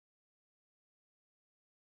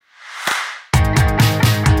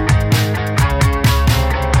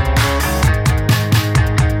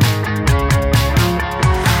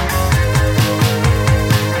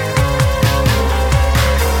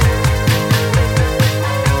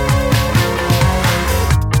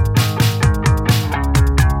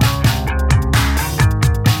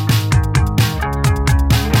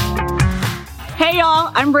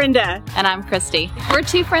Brenda. And I'm Christy. We're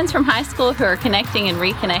two friends from high school who are connecting and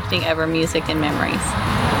reconnecting over music and memories.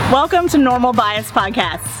 Welcome to Normal Bias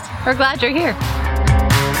Podcast. We're glad you're here.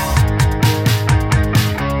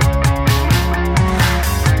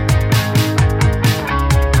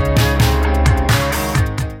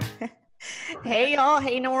 Hey y'all,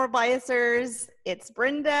 hey Normal Biasers. It's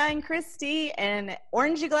Brenda and Christy, and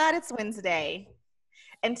Orange You Glad It's Wednesday.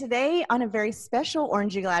 And today, on a very special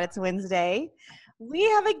Orange You Glad It's Wednesday, we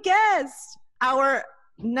have a guest. Our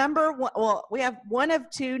number one, well, we have one of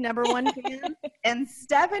two number one fans, and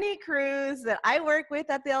Stephanie Cruz that I work with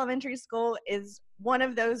at the elementary school is one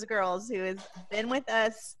of those girls who has been with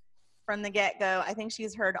us from the get-go. I think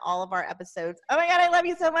she's heard all of our episodes. Oh my God, I love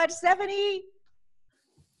you so much, Stephanie.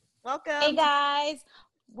 Welcome. Hey guys.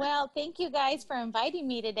 Well, thank you guys for inviting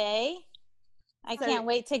me today. I can't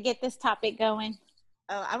wait to get this topic going.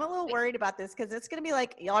 Oh, I'm a little worried about this because it's going to be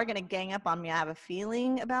like y'all are going to gang up on me. I have a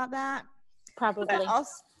feeling about that. Probably. But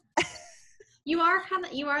also, you are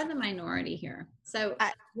the minority here. So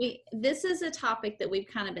this is a topic that we've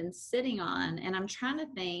kind of been sitting on, and I'm trying to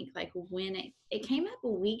think like when it came up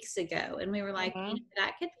weeks ago, and we were like, you know,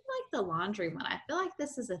 that could be like the laundry one. I feel like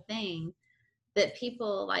this is a thing that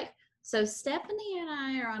people like. So Stephanie and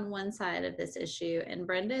I are on one side of this issue and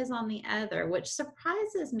Brenda is on the other, which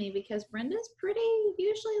surprises me because Brenda's pretty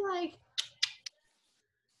usually like,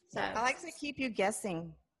 so. I like to keep you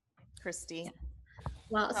guessing, Christy.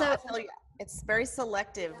 Well, so I tell you, it's very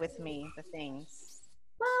selective with me, the things.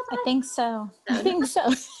 Well, I think so. I think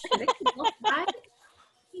so. Right?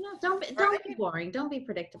 You know, don't be boring. Don't be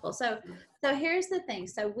predictable. So here's the thing.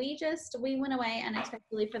 So we went away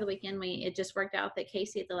unexpectedly for the weekend. It just worked out that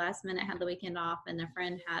Casey at the last minute had the weekend off, and a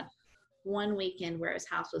friend had one weekend where his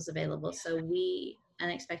house was available. So we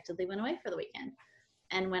unexpectedly went away for the weekend.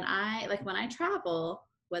 And when I travel,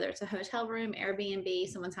 whether it's a hotel room, Airbnb,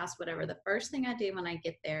 someone's house, whatever, the first thing I do when I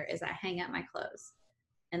get there is I hang up my clothes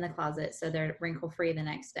in the closet so they're wrinkle free the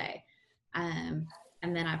next day.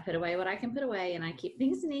 And then I put away what I can put away, and I keep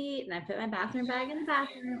things neat, and I put my bathroom bag in the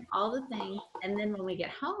bathroom, all the things. And then when we get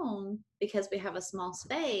home, because we have a small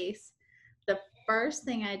space, the first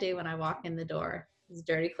thing I do when I walk in the door is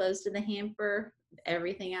dirty clothes to the hamper,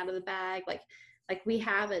 everything out of the bag. Like we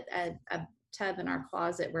have a tub in our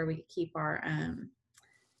closet where we keep our,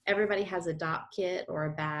 everybody has a DOP kit or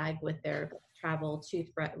a bag with their travel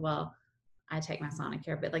toothbrush. Well, I take my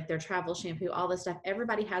Sonicare, but like their travel shampoo, all this stuff,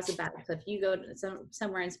 everybody has a bag. So if you go to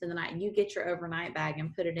somewhere and spend the night, you get your overnight bag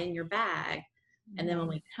and put it in your bag. And then when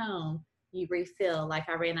we get home, you refill. Like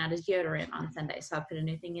I ran out of deodorant on Sunday, so I put a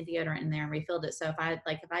new thing of deodorant in there and refilled it. So if I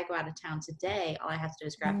go out of town today, all I have to do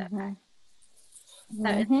is grab that bag.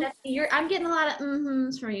 So I'm getting a lot of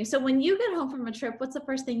from you. So when you get home from a trip, what's the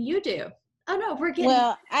first thing you do? Oh no, we're getting.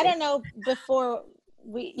 Well, I don't know. Before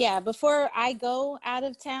I go out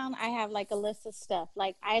of town, I have like a list of stuff.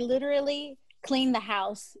 Like I literally clean the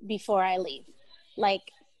house before I leave. Like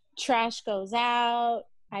trash goes out,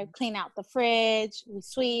 I clean out the fridge, we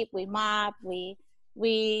sweep, we mop, I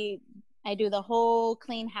do the whole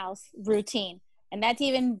clean house routine. And that's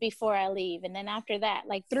even before I leave. And then after that,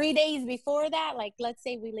 like 3 days before that, like let's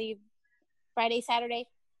say we leave Friday, Saturday,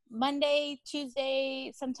 Monday,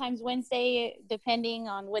 Tuesday, sometimes Wednesday, depending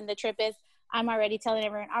on when the trip is, I'm already telling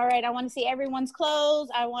everyone, all right, I want to see everyone's clothes.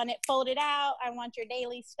 I want it folded out. I want your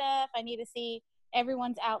daily stuff. I need to see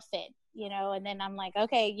everyone's outfit, you know, and then I'm like,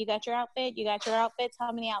 okay, you got your outfit. You got your outfits.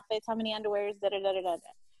 How many outfits? How many underwears?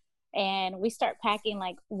 And we start packing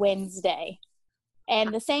like Wednesday.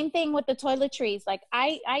 And the same thing with the toiletries. Like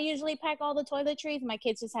I usually pack all the toiletries. My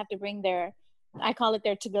kids just have to bring I call it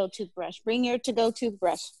their to-go toothbrush. Bring your to-go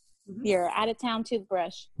toothbrush, your out-of-town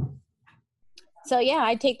toothbrush. So yeah,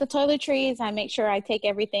 I take the toiletries. I make sure I take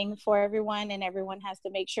everything for everyone, and everyone has to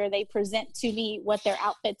make sure they present to me what their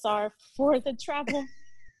outfits are for the travel.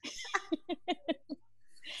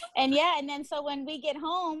 And then so when we get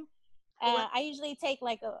home, I usually take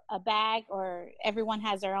like a bag, or everyone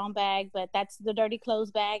has their own bag, but that's the dirty clothes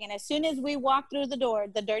bag. And as soon as we walk through the door,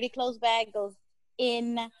 the dirty clothes bag goes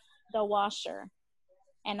in the washer.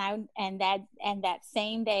 And that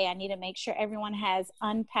same day, I need to make sure everyone has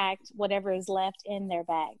unpacked whatever is left in their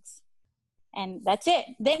bags. And that's it.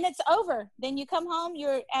 Then it's over. Then you come home,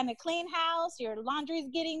 you're in a clean house, your laundry's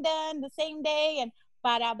getting done the same day, and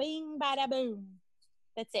bada bing, bada boom.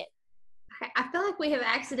 That's it. I feel like we have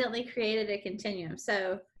accidentally created a continuum.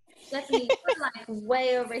 So Stephanie, you're like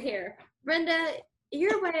way over here. Brenda,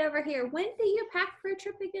 you're way over here. When do you pack for a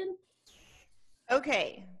trip again?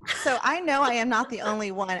 Okay, so I know I am not the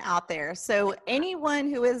only one out there. So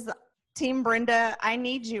anyone who is Team Brenda, I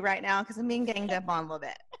need you right now because I'm being ganged up on a little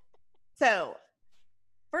bit. So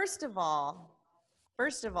First of all,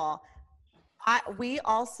 we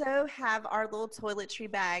also have our little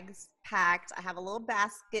toiletry bags packed. I have a little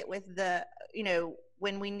basket with the,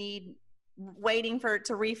 when we need waiting for it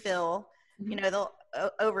to refill, they'll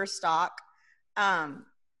overstock. And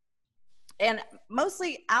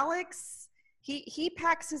mostly Alex, he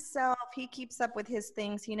packs himself. He keeps up with his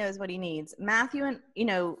things. He knows what he needs. Matthew and,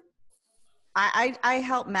 I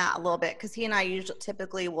help Matt a little bit because he and I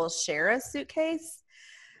typically will share a suitcase.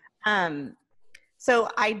 So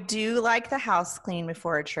I do like the house clean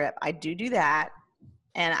before a trip. I do that.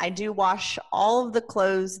 And I do wash all of the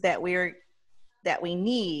clothes that we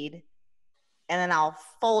need. And then I'll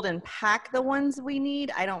fold and pack the ones we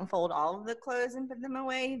need. I don't fold all of the clothes and put them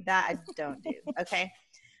away. That I don't do. Okay.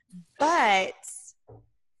 But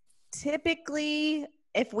typically,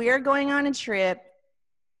 if we are going on a trip,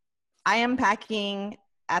 I am packing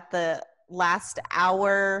at the last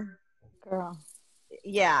hour. Girl.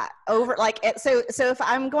 Yeah, over so if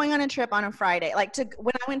I'm going on a trip on a Friday,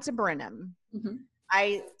 when I went to Brenham,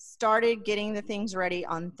 I started getting the things ready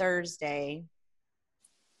on Thursday,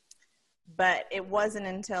 but it wasn't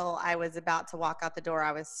until I was about to walk out the door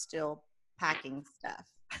I was still packing stuff.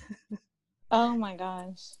 Oh my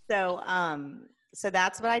gosh. So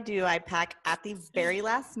that's what I do. I pack at the very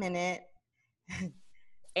last minute.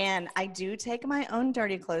 And I do take my own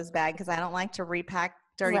dirty clothes bag because I don't like to repack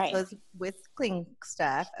dirty clothes with clean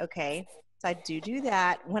stuff. Okay. So I do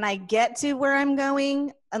that. When I get to where I'm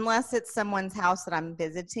going, unless it's someone's house that I'm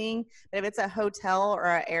visiting, but if it's a hotel or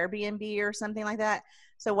an Airbnb or something like that.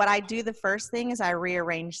 So what I do the first thing is I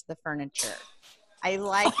rearrange the furniture. I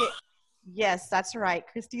like it. Yes, that's right.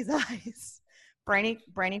 Christy's eyes.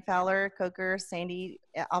 Brainy Fowler, Coker, Sandy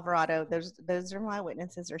Alvarado. Those are my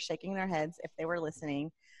witnesses. They're shaking their heads if they were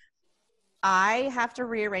listening. I have to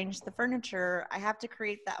rearrange the furniture. I have to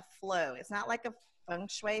create that flow. It's not like a feng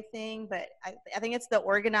shui thing, but I think it's the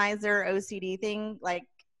organizer OCD thing. Like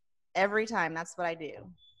every time, that's what I do.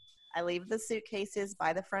 I leave the suitcases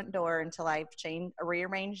by the front door until I've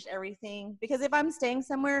rearranged everything. Because if I'm staying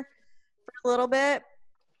somewhere for a little bit,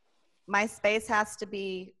 my space has to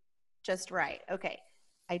be just right. Okay.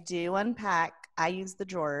 I do unpack. I use the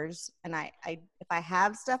drawers, and I if I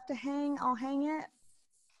have stuff to hang, I'll hang it.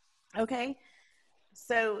 Okay.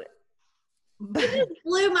 So you just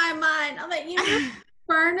blew my mind. I'm like,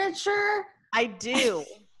 furniture? I do.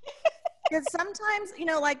 Because sometimes,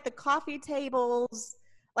 like the coffee tables,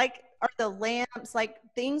 or the lamps,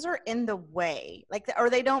 things are in the way, or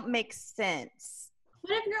they don't make sense.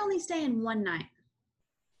 What if you're only staying one night?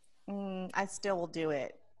 I still will do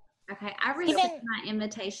it. Okay, I resent my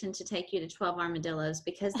invitation to take you to 12 Armadillos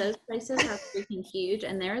because those places are freaking huge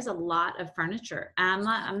and there is a lot of furniture. I'm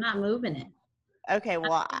not moving it. Okay,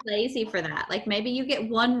 well, I'm lazy for that. Like maybe you get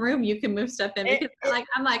one room you can move stuff in because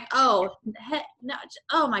I'm like, oh heck, no,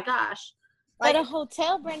 oh my gosh. But a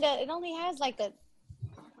hotel, Brenda, it only has a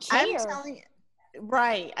chair.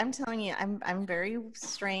 I'm telling you, I'm very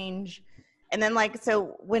strange. And then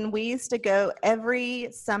so when we used to go every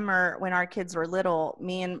summer when our kids were little,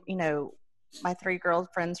 me and, my 3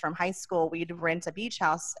 girlfriends from high school, we'd rent a beach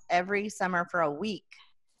house every summer for a week.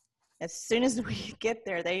 As soon as we get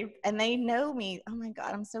there, they know me. Oh my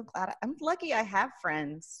God, I'm so glad. I'm lucky I have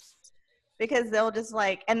friends because they'll just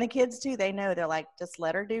and the kids too, they know, they're like, just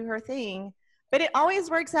let her do her thing. But it always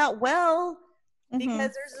works out well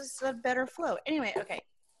because there's just a better flow. Anyway, okay.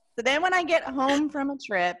 So then when I get home from a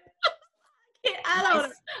trip, I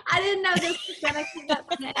didn't know this was going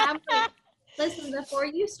to come up. Listen, before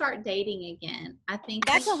you start dating again, I think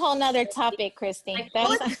that's a whole nother topic, Christy.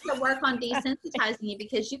 That's to work on desensitizing you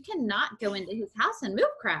because you cannot go into his house and move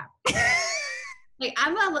crap.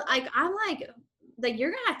 I'm like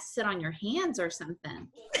you're gonna have to sit on your hands or something.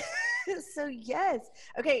 So yes,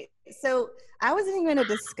 okay. So I wasn't even going to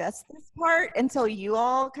discuss this part until you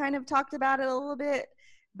all kind of talked about it a little bit,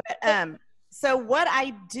 but so what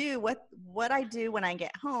I do when I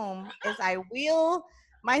get home is I wheel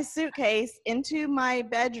my suitcase into my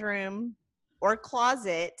bedroom or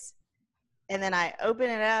closet, and then I open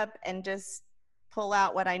it up and just pull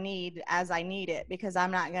out what I need as I need it because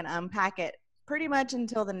I'm not going to unpack it pretty much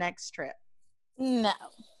until the next trip. No.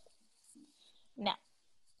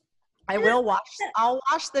 I'll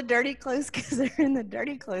wash the dirty clothes because they're in the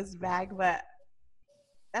dirty clothes bag, but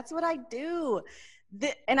that's what I do.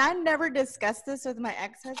 And I never discussed this with my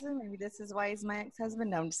ex-husband. Maybe this is why he's my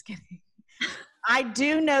ex-husband. No, I'm just kidding. I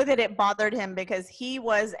do know that it bothered him because he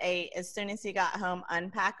was as soon as he got home,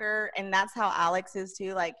 unpacker. And that's how Alex is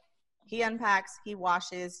too. He unpacks, he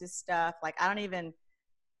washes his stuff. I don't even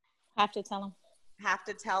have to tell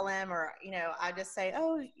him. Or, I just say,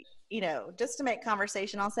 oh, just to make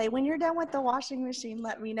conversation, I'll say, when you're done with the washing machine,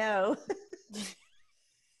 let me know.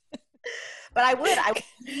 But I would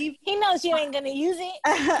leave. He knows you ain't gonna use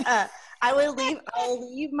it.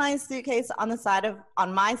 I'll leave my suitcase on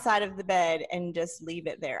my side of the bed and just leave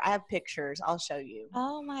it there. I have pictures. I'll show you.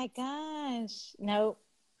 Oh my gosh. Nope.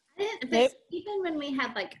 But even when we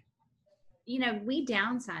had we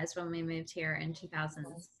downsized when we moved here in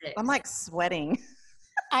 2006. I'm like sweating.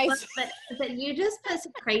 But you just put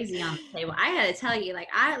some crazy on the table. I gotta tell you,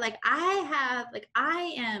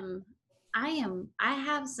 I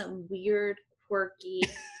have some weird, quirky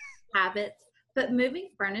habits, but moving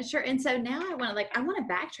furniture. And so now I want to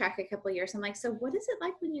backtrack a couple of years. I'm like, so what is it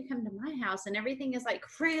like when you come to my house and everything is like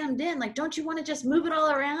crammed in? Like, don't you want to just move it all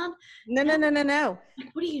around? No. Like,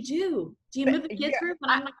 what do you do? Do you move the kids' room when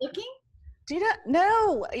I'm not looking? Do you not?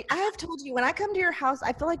 No, I have told you, when I come to your house,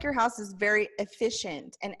 I feel like your house is very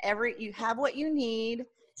efficient and you have what you need.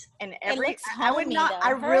 And it looks homey, I would not, though.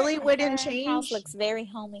 I really wouldn't change. House looks very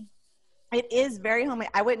homey. It is very homey.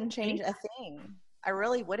 I wouldn't change a thing. I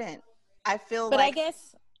really wouldn't. I feel but like.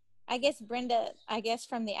 I guess Brenda,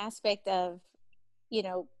 from the aspect of,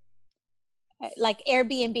 like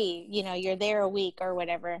Airbnb, you're there a week or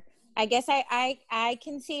whatever. I guess I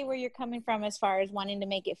can see where you're coming from as far as wanting to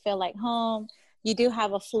make it feel like home. You do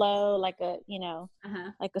have a flow, like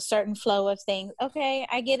like a certain flow of things. Okay,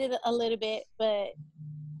 I get it a little bit, but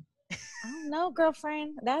I don't know,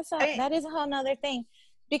 girlfriend. That is a whole nother thing.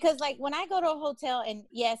 Because like when I go to a hotel, and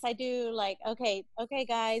yes, I do like, okay,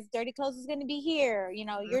 guys, dirty clothes is going to be here.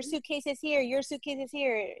 Your suitcase is here. Your suitcase is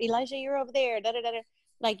here. Elijah, you're over there. Da da da da.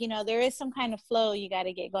 Like, there is some kind of flow you got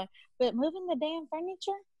to get going. But moving the damn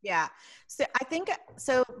furniture. Yeah. So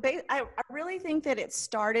I really think that it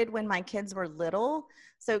started when my kids were little.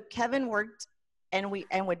 So Kevin worked and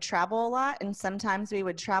would travel a lot, and sometimes we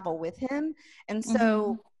would travel with him. And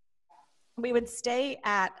so we would stay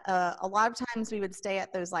at a lot of times we would stay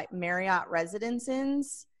at those like Marriott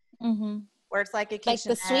residences where it's like a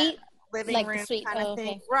kitchen, like the suite, living like room the suite. kind of thing.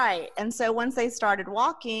 Okay. Right. And so once they started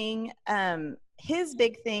walking, his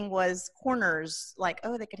big thing was corners, like,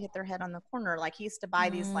 they could hit their head on the corner. Like he used to buy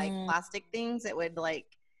these like plastic things that would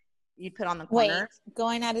you'd put on the corner. Wait,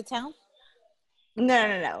 going out of town?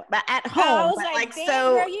 No. But at home. I was like, dang,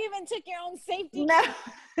 girl, you even took your own safety.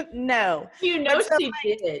 No. She did.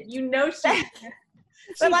 She did.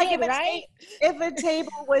 But like, right? if a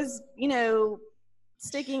table was,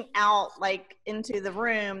 sticking out like into the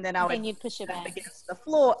room, then I would you'd push it back against the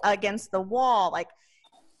floor, against the wall. Like,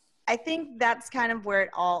 I think that's kind of where it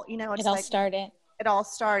all, started. It all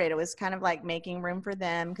started. It was kind of like making room for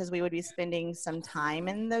them because we would be spending some time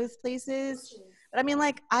in those places. But I mean,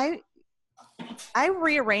 like, I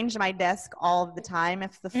rearrange my desk all of the time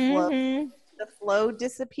if the flow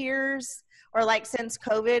disappears, or like since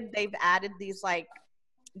COVID, they've added these like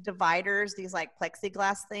dividers, these like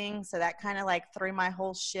plexiglass things. So that kind of like threw my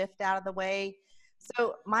whole shift out of the way.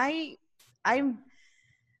 So my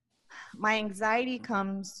anxiety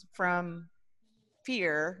comes from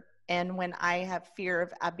fear. And when I have fear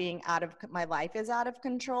of being my life is out of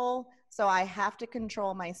control. So I have to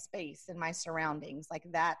control my space and my surroundings like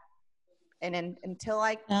that. And until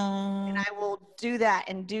and I will do that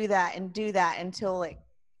and do that and do that until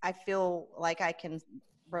I feel like I can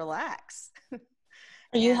relax.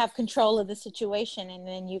 Or you have control of the situation and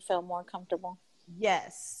then you feel more comfortable.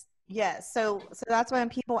 Yes. So that's when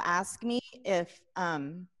people ask me if,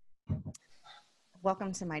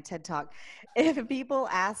 welcome to my TED Talk. If people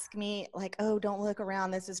ask me like, oh, don't look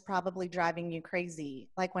around, this is probably driving you crazy.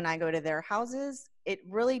 Like when I go to their houses, it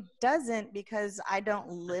really doesn't, because I don't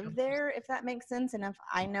live there, if that makes sense. And if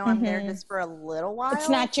I know I'm there just for a little while. It's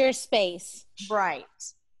not your space. Right.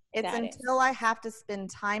 It's until I have to spend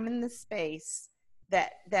time in the space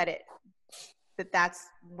that's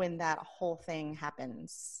when that whole thing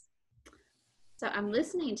happens. So I'm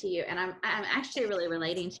listening to you, and I'm actually really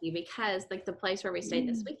relating to you because like the place where we stayed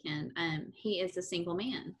this weekend, he is a single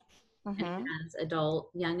man and has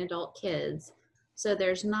young adult kids. So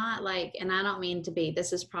there's not like, and I don't mean to be,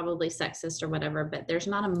 this is probably sexist or whatever, but there's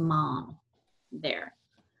not a mom there.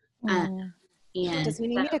 And does he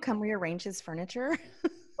need me to come rearrange his furniture?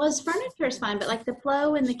 Well, his furniture is fine, but like the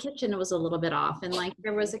flow in the kitchen was a little bit off. And like,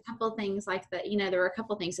 there was a couple of things like that, there were a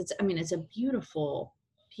couple of things. It's a beautiful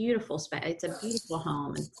space. It's a beautiful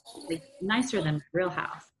home. It's like nicer than real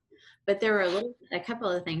house. But there were a couple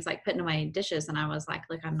of things like putting away dishes. And I was like,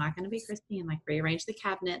 look, I'm not going to be Christy and like rearrange the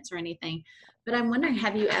cabinets or anything. But I'm wondering,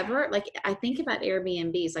 have you ever, like, I think about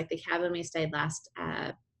Airbnbs, like the cabin we stayed last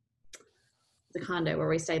the condo where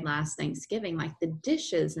we stayed last Thanksgiving, like the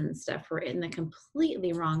dishes and stuff were in the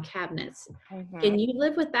completely wrong cabinets. Can you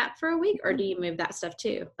live with that for a week, or do you move that stuff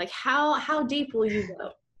too? Like how deep will you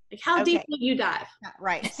go? Like how deep will you dive?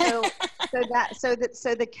 Right. So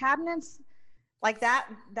the cabinets like that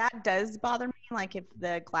does bother me. Like if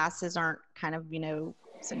the glasses aren't kind of,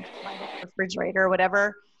 central by the refrigerator or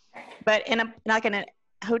whatever. But in a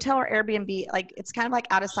hotel or Airbnb, like it's kind of like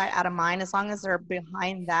out of sight, out of mind. As long as they're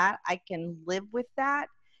behind that, I can live with that.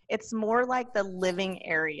 It's more like the living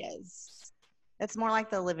areas. It's more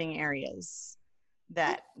like the living areas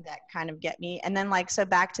that kind of get me. And then so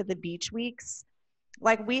back to the beach weeks,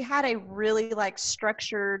 like we had a really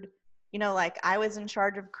structured, like I was in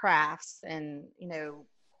charge of crafts and,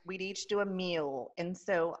 we'd each do a meal. And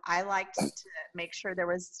so I liked to make sure there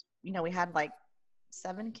was, we had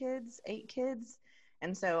 7 kids, 8 kids.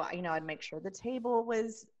 And so, I'd make sure the table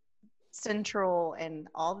was central and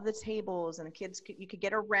all of the tables and the kids you could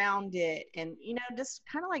get around it and, just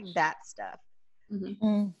kind of like that stuff,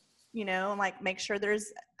 make sure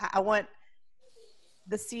I want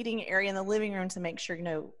the seating area in the living room to make sure,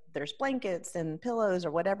 there's blankets and pillows or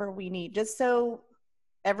whatever we need, just so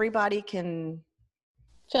everybody can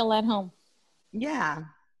feel at home. Yeah.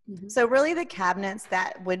 So really the cabinets,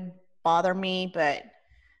 that would bother me, but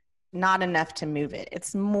not enough to move it.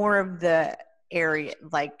 It's more of the area,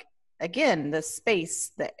 again, the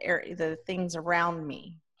space, the area, the things around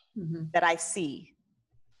me that I see.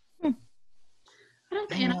 I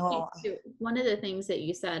think too, one of the things that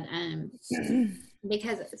you said,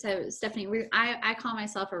 because so Stephanie, I call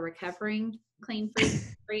myself a recovering clean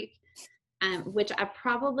freak, which I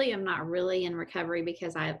probably am not really in recovery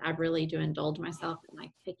because I really do indulge myself in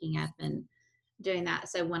picking up and doing that.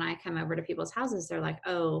 So when I come over to people's houses, they're like,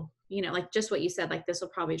 oh, just what you said, this will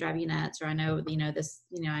probably drive you nuts, or I know, this,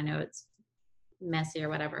 I know it's messy or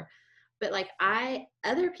whatever, but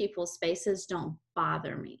other people's spaces don't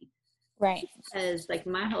bother me. Right. Because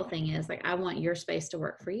my whole thing is I want your space to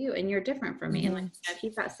work for you, and you're different from me. And if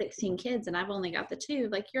you've got 16 kids and I've only got the 2,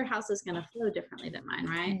 your house is going to flow differently than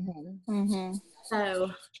mine. Right.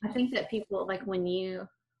 So I think that people when you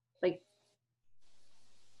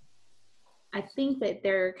I think that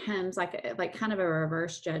there comes kind of a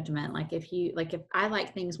reverse judgment. If I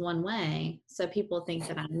like things one way, so people think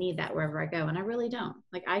that I need that wherever I go. And I really don't.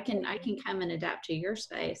 I can come and adapt to your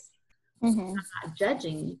space. I'm not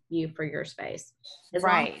judging you for your space. As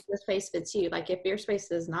long as the space fits you. If your space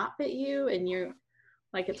does not fit you and you're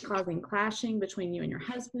it's causing clashing between you and your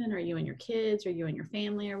husband, or you and your kids, or you and your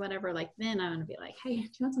family, or whatever, then I'm going to be hey, do you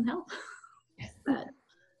want some help?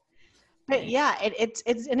 But yeah, it's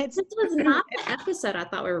this was not the episode I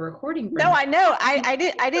thought we were recording. No, I know.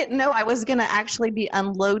 I didn't know I was going to actually be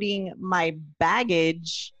unloading my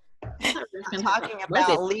baggage. Talking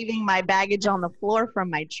about leaving my baggage on the floor from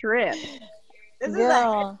my trip. This is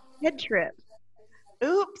a good trip.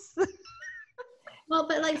 Oops. Well,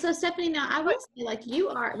 but so Stephanie, now I would say you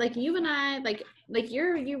are you and I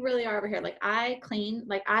you really are over here. I clean.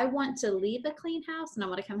 I want to leave a clean house and I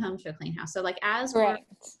want to come home to a clean house. So as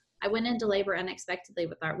I went into labor unexpectedly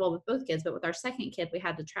with with both kids, but with our second kid, we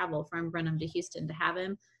had to travel from Brenham to Houston to have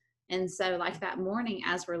him. And so that morning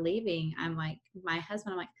as we're leaving, I'm my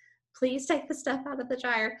husband, I'm please take the stuff out of the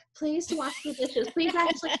dryer. Please wash the dishes. Please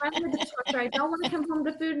actually run the dishwasher. I don't want to come home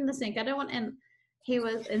to food in the sink. I don't want, and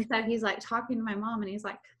so he's talking to my mom and he's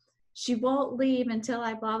she won't leave until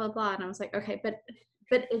I blah, blah, blah. And I was okay, but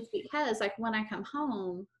it's because when I come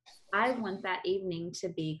home, I want that evening to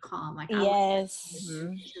be calm. I want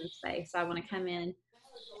space. I want to come in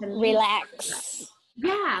and relax.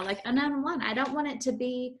 Yeah. And I don't want it to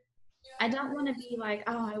be,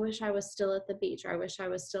 oh, I wish I was still at the beach, or I wish I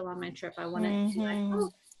was still on my trip. I want it to be oh,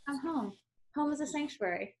 I'm home. Home is a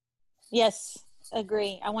sanctuary. Yes,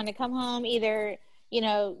 agree. I want to come home, either,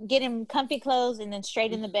 get him comfy clothes and then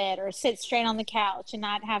straight in the bed, or sit straight on the couch and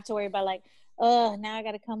not have to worry about oh, now I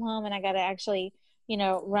got to come home and I got to actually,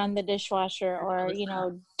 run the dishwasher, or,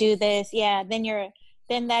 do this. Yeah.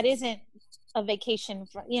 Then that isn't a vacation,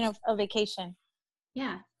 a vacation.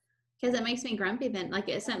 Yeah. Because it makes me grumpy then.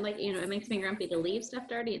 It's not it makes me grumpy to leave stuff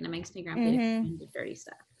dirty, and it makes me grumpy to do dirty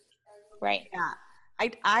stuff. Right. Yeah.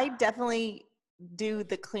 I definitely do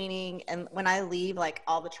the cleaning, and when I leave,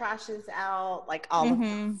 all the trash is out, all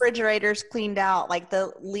the refrigerators cleaned out,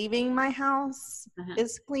 the leaving my house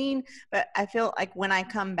is clean. But I feel when I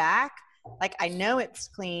come back, I know it's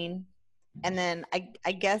clean. And then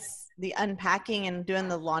I guess the unpacking and doing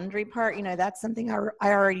the laundry part, that's something I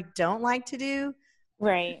already don't like to do.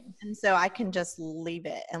 Right. And so I can just leave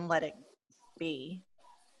it and let it be.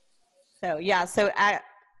 So, yeah. So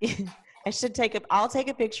I'll take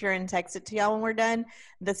a picture and text it to y'all when we're done.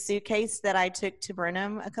 The suitcase that I took to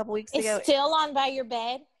Brenham a couple weeks ago. It's still on by your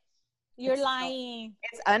bed. You're It's lying.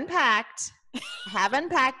 It's unpacked. I have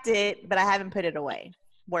unpacked it, but I haven't put it away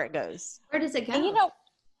where it goes. Where does it go? And you know,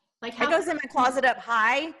 like It goes in my closet up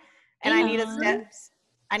high, and I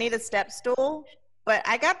need a step stool. But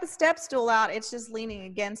I got the step stool out. It's just leaning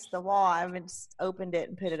against the wall. I haven't just opened it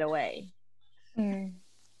and put it away.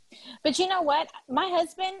 But you know what? My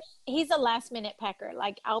husband, he's a last minute packer.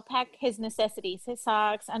 Like, I'll pack his necessities, his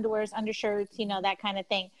socks, underwears, undershirts, you know, that kind of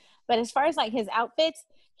thing. But as far as like his outfits,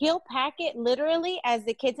 he'll pack it literally as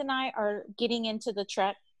the kids and I are getting into the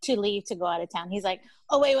truck to leave to go out of town. He's like,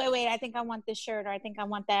 oh, wait. I think I want this shirt, or I think I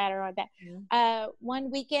want that, or that. Mm-hmm.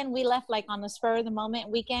 One weekend we left like on the spur of the moment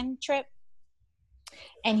weekend trip.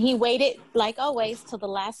 And he waited, like always, till the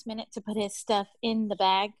last minute to put his stuff in the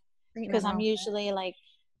bag. Because I'm usually like,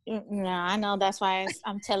 no, I know, that's why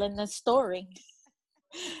I'm telling the story.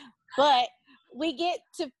 But we get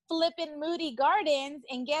to flipping Moody Gardens,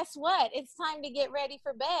 and guess what? It's time to get ready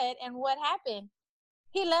for bed. And what happened?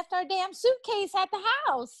 He left our damn suitcase at the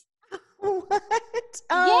house. What?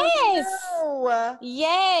 Yes. No.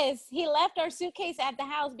 Yes. He left our suitcase at the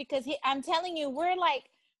house because I'm telling you, we're like,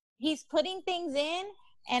 he's putting things in,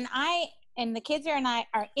 and the kids and I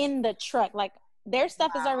are in the truck. Like, their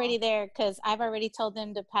stuff is already there because I've already told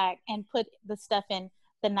them to pack and put the stuff in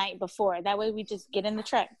the night before. That way we just get in the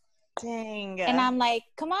truck. Dang. And I'm like,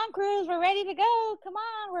 come on, Cruz, we're ready to go. Come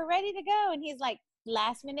on, we're ready to go. And he's like,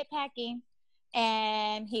 last minute packing.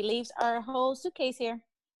 And he leaves our whole suitcase here.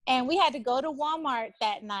 And we had to go to Walmart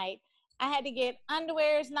that night. I had to get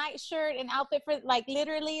underwears, night shirt, and outfit for, like,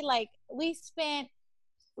 literally, like, we spent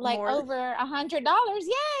like over $100. Yes. And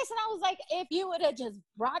I was like, if you would have just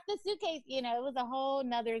brought the suitcase, you know, it was a whole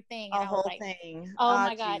nother thing. And a whole like, thing. Oh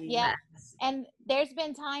my God. Yeah. And there's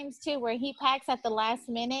been times too where he packs at the last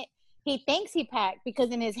minute. He thinks he packed because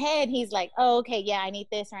in his head, he's like, oh, okay, yeah, I need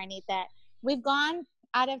this or I need that. We've gone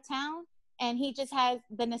out of town and he just has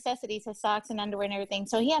the necessities, his socks and underwear and everything.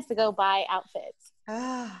 So he has to go buy outfits.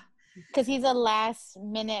 Because he's a last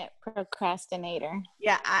minute procrastinator.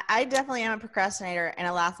 Yeah, I definitely am a procrastinator and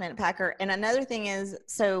a last minute packer. And another thing is,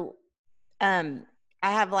 so I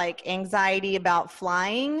have like anxiety about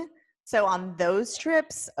flying. So on those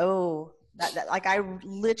trips, like I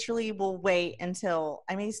literally will wait until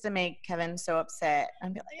I used to make Kevin so upset.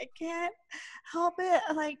 I'd be like, I can't help it.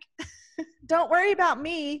 Like, don't worry about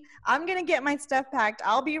me. I'm going to get my stuff packed.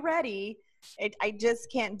 I'll be ready. I just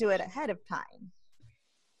can't do it ahead of time.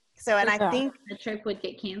 So, and I think the trip would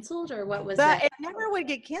get canceled, or what was that? It never would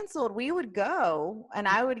get canceled. We would go and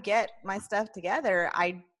I would get my stuff together.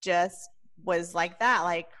 I just was like that.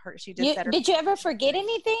 Like she just said. Did you ever forget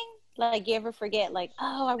anything? Like you ever forget, like,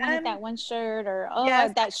 oh, I wanted that one shirt, or oh,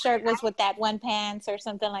 yes, that shirt was with that one pants or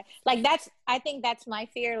something like that's. I think that's my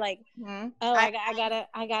fear. Like, oh,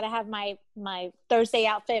 I gotta have my Thursday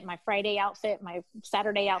outfit, my Friday outfit, my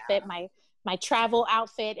Saturday outfit, my travel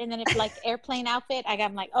outfit, and then if like airplane outfit,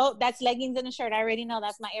 I'm like, oh, that's leggings and a shirt. I already know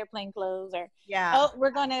that's my airplane clothes. Or oh, we're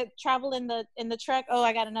gonna travel in the truck. Oh,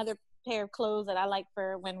 I got another pair of clothes that I like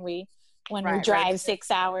for when we drive 6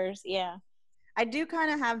 hours. Yeah, I do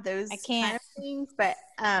kind of have those kind of things, but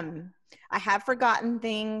I have forgotten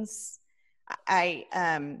things. I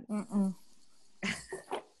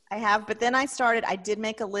have, but then I did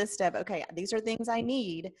make a list of, okay, these are things I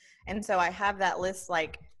need, and so I have that list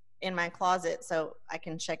like in my closet so I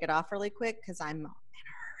can check it off really quick because I'm in a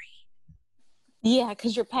hurry. Yeah,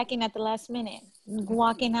 because you're packing at the last minute,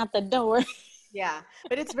 walking out the door. Yeah,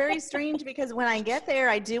 but it's very strange because when I get there,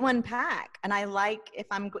 I do unpack, and I like, if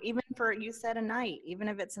I'm even for, you said a night, even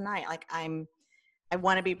if it's a night, like I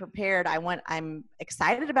want to be prepared. I'm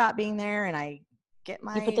excited about being there, and I get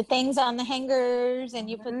my. You put the things on the hangers, and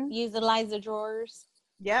you utilize the drawers.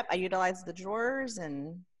 Yep, I utilize the drawers,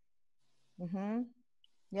 and.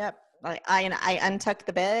 Yep. I untuck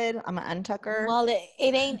the bed. I'm an untucker. Well, it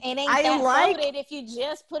ain't that loaded if you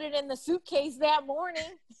just put it in the suitcase that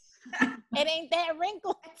morning. It ain't that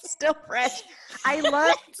wrinkled. It's still fresh. I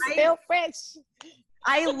love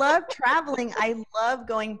traveling. I love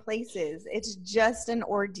going places. It's just an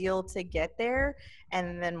ordeal to get there,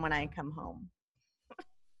 and then when I come home.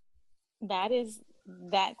 That is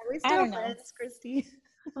that. Are we still friends, Christy?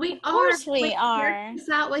 We are. Of course we are. This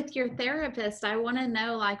out with your therapist. I want to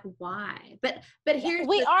know like why. But here's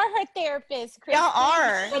we are her therapist, Christy. Y'all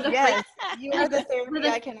are. Yes. You are the therapist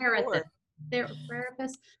I can afford.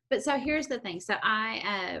 Therapist. But so here's the thing. So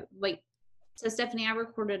so Stephanie, I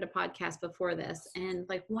recorded a podcast before this, and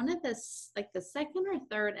like one of the second or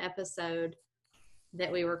third episode,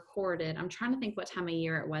 that we recorded. I'm trying to think what time of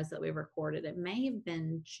year it was that we recorded. It may have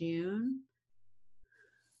been June.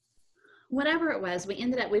 Whatever it was, we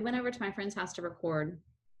went over to my friend's house to record,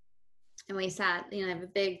 and we sat, I have a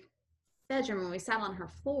big bedroom, and we sat on her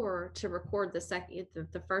floor to record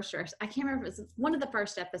the first, I can't remember, it was one of the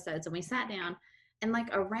first episodes, and we sat down, and like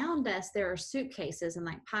around us, there are suitcases and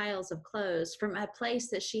like piles of clothes from a place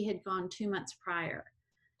that she had gone 2 months prior.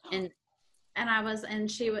 And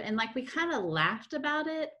like, we kind of laughed about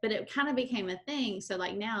it, but it kind of became a thing. So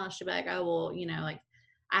like now she'll be like, oh, well, like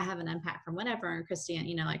I have an unpack from whatever. And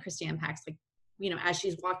Christy, like Christy unpacks, like, as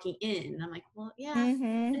she's walking in. And I'm like, well, yeah.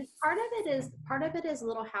 Mm-hmm. And part of it is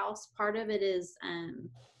Little House. Part of it is,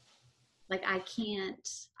 like, I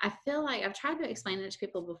feel like I've tried to explain it to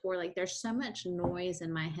people before. Like, there's so much noise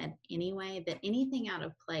in my head anyway, that anything out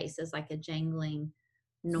of place is like a jangling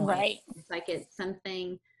noise. Right. It's like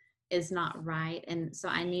something is not right. And so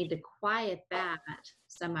I need to quiet that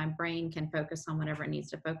so my brain can focus on whatever it needs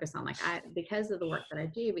to focus on. Like, because of the work that I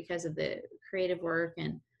do, because of the creative work,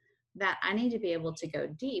 and that I need to be able to go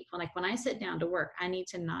deep. Like, when I sit down to work, I need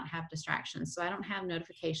to not have distractions. So I don't have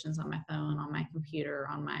notifications on my phone, on my computer,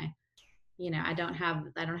 on my, I don't have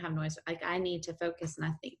noise. Like, I need to focus. And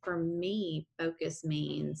I think for me, focus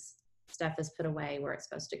means stuff is put away where it's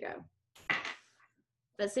supposed to go.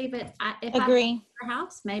 But see, if Agree. I had a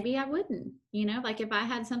house, maybe I wouldn't, like if I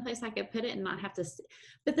had someplace I could put it and not have to see.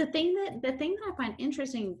 But the thing that I find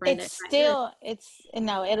interesting, Brenda,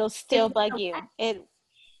 it'll still bug you.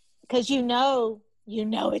 Because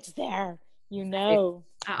it's there.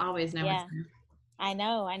 I always know it's there. I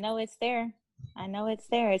know it's there. I know it's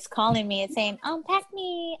there. It's calling me. It's saying, unpack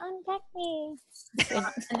me. And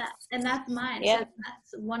that's mine. Yeah. So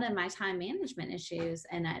that's one of my time management issues.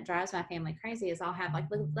 And it drives my family crazy is I'll have, like,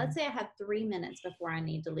 let's say I have 3 minutes before I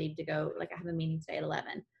need to leave to go. Like, I have a meeting today at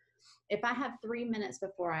 11. If I have 3 minutes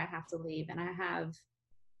before I have to leave and I have,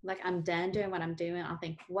 like, I'm done doing what I'm doing, I'll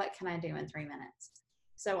think, what can I do in 3 minutes?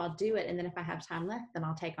 So I'll do it. And then if I have time left, then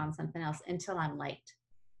I'll take on something else until I'm late.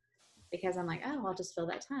 Because I'm like, oh, I'll just fill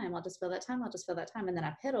that time. And then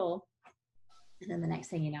I piddle. And then the next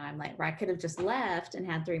thing you know, I'm like, where I could have just left and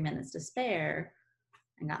had 3 minutes to spare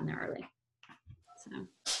and gotten there early. So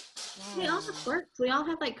we all have quirks. We all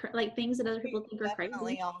have like things that other people think are crazy.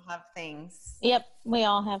 We all have things. Yep. We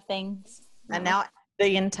all have things. And now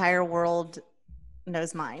the entire world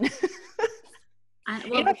knows mine.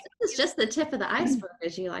 This is just the tip of the iceberg,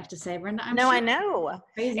 as you like to say, Brenda. I know.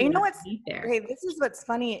 Crazy. This is what's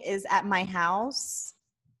funny is at my house,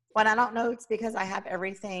 but I don't know, it's because I have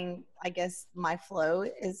everything, I guess my flow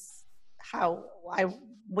is how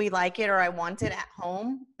we like it or I want it at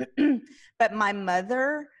home. But my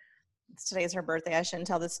mother, today's her birthday, I shouldn't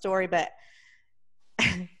tell this story, but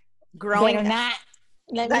growing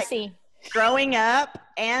up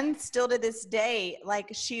and still to this day, like,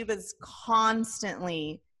 she was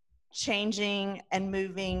constantly changing and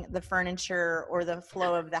moving the furniture or the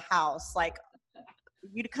flow of the house. Like,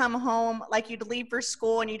 you'd come home, like, you'd leave for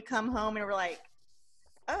school and you'd come home and we're like,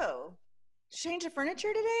 oh, change the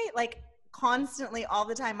furniture today? Like, constantly, all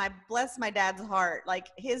the time. I bless my dad's heart. Like,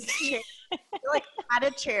 his chair, like, had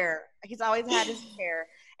a chair. He's always had his chair.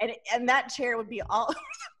 And that chair would be all over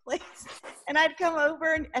the place. And I'd come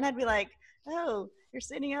over and I'd be like, oh, you're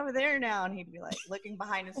sitting over there now. And he'd be like looking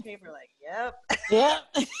behind his paper like, yep.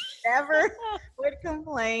 Never would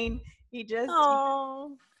complain. He just,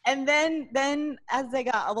 and then as they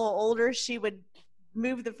got a little older, she would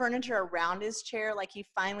move the furniture around his chair. Like, he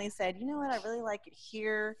finally said, you know what, I really like it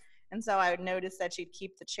here. And so I would notice that she'd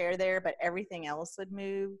keep the chair there, but everything else would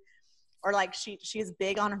move. Or like she's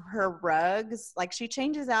big on her rugs. Like, she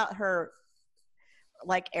changes out her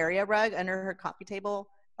like area rug under her coffee table.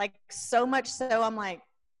 Like, so much so I'm like,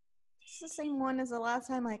 it's the same one as the last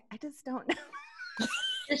time. Like, I just don't know.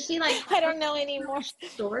 Is she like, I don't know anymore.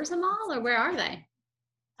 Stores them all, or where are they?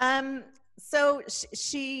 So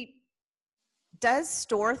she does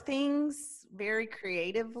store things very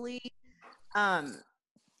creatively.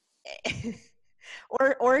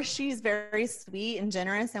 Or she's very sweet and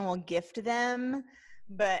generous and will gift them.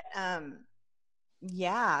 But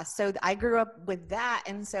yeah, so I grew up with that.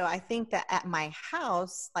 And so I think that at my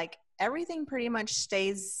house, like, everything pretty much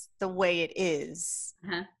stays the way it is.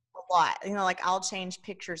 Uh-huh. A lot, like, I'll change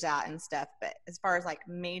pictures out and stuff, but as far as like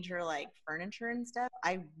major like furniture and stuff,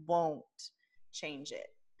 I won't change it.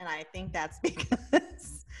 And I think that's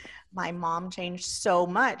because my mom changed so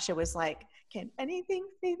much. It was like, can anything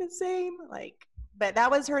stay the same? Like, but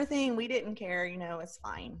that was her thing. We didn't care, it's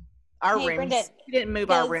fine. Our rims, Brenda, we didn't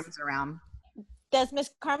move our rims around. Does Miss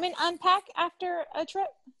Carmen unpack after a trip?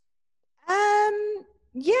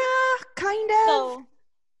 Yeah, kind of.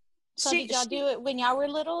 So did y'all do it when y'all were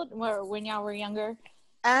little or when y'all were younger?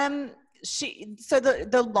 So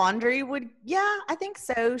the laundry would, yeah, I think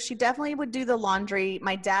so. She definitely would do the laundry.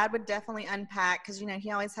 My dad would definitely unpack because, you know,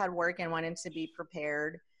 he always had work and wanted to be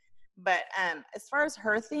prepared. But as far as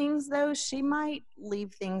her things, though, she might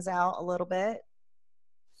leave things out a little bit.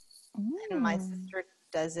 And my sister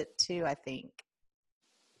does it too, I think.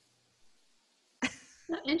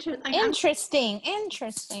 Interesting.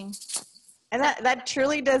 And that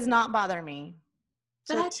truly does not bother me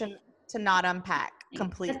But to not unpack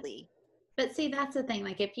completely. But see, that's the thing.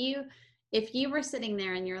 Like if you were sitting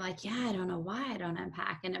there and you're like, yeah, I don't know why I don't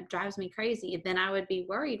unpack and it drives me crazy, then I would be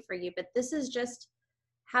worried for you. But this is just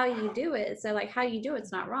how you do it. So like how you do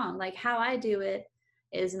it's not wrong. Like how I do it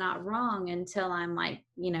is not wrong until I'm like,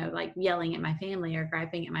 you know, like yelling at my family or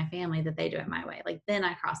griping at my family that they do it my way. Like then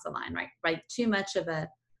I cross the line, right? Like too much of an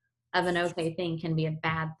okay thing can be a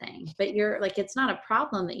bad thing. But you're like, it's not a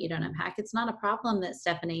problem that you don't unpack. It's not a problem that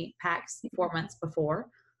Stephanie packs 4 months before.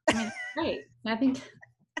 I mean, great. I think,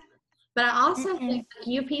 but I also think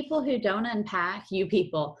you people who don't unpack, you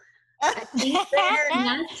people, I think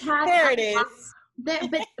there it is. But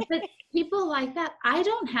people like that, I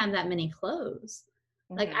don't have that many clothes.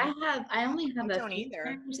 Like I only have a few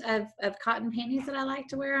pairs of cotton panties that I like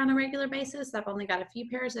to wear on a regular basis. I've only got a few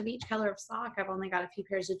pairs of each color of sock. I've only got a few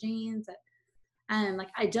pairs of jeans. Like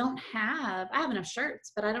I have enough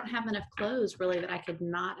shirts, but I don't have enough clothes really that I could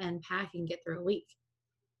not unpack and get through a week.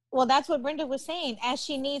 Well, that's what Brenda was saying. As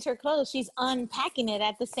she needs her clothes, she's unpacking it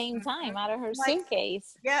at the same time out of her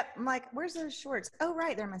suitcase. Yep. I'm like, where's those shorts? Oh,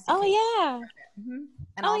 right. They're my suitcase. Oh, yeah.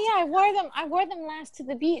 And I wore them last to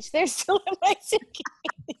the beach. They're still in my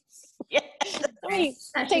suitcase. Yes. Let me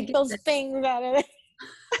take those things out of it.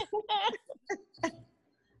 But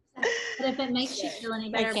if it makes you feel any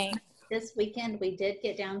better, this weekend we did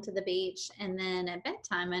get down to the beach, and then at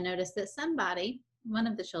bedtime I noticed that somebody, one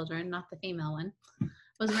of the children, not the female one,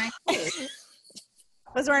 was wearing clothes.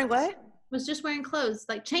 Was wearing what? Was just wearing clothes,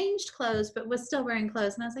 like changed clothes, but was still wearing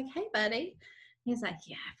clothes. And I was like, hey, buddy. He's like,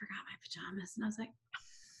 yeah, I forgot my pajamas. And I was like,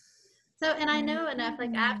 so, and I know enough,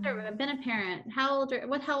 like after I've been a parent, how old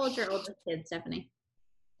your oldest kid, Stephanie?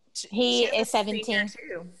 He is 17.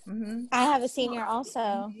 I have a senior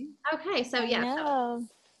also. Okay. So yeah. So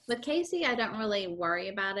with Casey, I don't really worry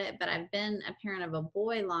about it, but I've been a parent of a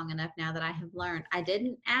boy long enough now that I have learned. I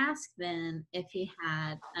didn't ask then if he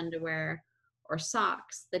had underwear or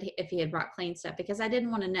socks, if he had brought clean stuff, because I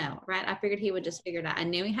didn't want to know, right? I figured he would just figure it out. I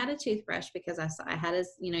knew he had a toothbrush because I had his,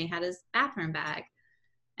 he had his bathroom bag,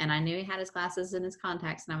 and I knew he had his glasses and his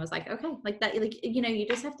contacts, and I was like, okay, like that, like, you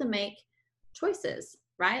just have to make choices,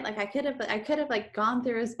 right? Like I could have like gone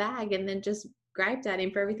through his bag and then just griped at him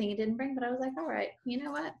for everything he didn't bring, but I was like, all right, you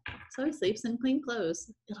know what? So he sleeps in clean clothes.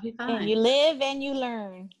 It'll be fine. And you live and you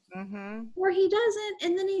learn. Or he doesn't,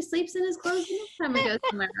 and then he sleeps in his clothes the next time we go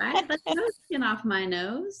somewhere, right? Like, no skin off my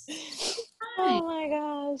nose. Oh my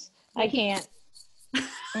gosh. I can't.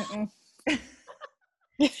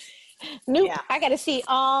 Nope. Yeah. I got to see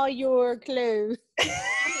all your clothes.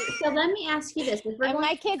 So let me ask you this. And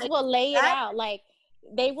my kids will lay it out. Like,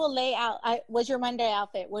 they will lay out, where's your Monday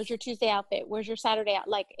outfit? Where's your Tuesday outfit? Where's your Saturday out?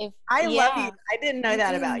 Like, if I love you. I didn't know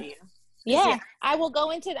that about you. Yeah. I will go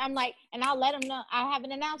into I'm like, and I'll let them know I have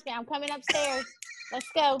an announcement. I'm coming upstairs. Let's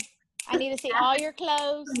go. I need to see all your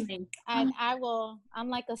clothes. And I'm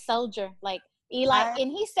like a soldier. Like Eli,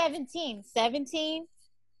 and he's 17,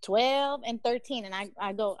 12, and 13. And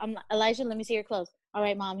I go, I'm like, Elijah, let me see your clothes. All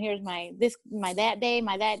right, Mom, here's my that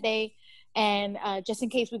day. And just in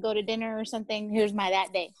case we go to dinner or something, here's my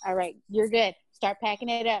that day. All right, you're good. Start packing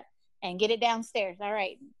it up and get it downstairs. All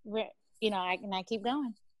right. I keep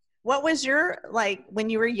going. What was your, like, when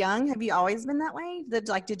you were young, have you always been that way?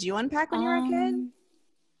 Did you unpack when you were a kid?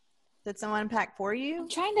 Did someone unpack for you? I'm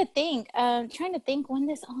trying to think when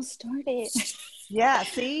this all started. Yeah,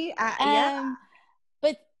 see? Yeah.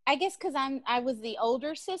 But I guess because I was the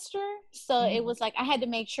older sister, so it was like I had to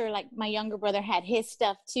make sure like my younger brother had his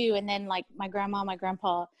stuff too, and then like my grandma, my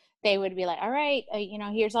grandpa, they would be like, all right,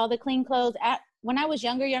 here's all the clean clothes. When I was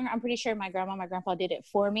younger, I'm pretty sure my grandma, my grandpa did it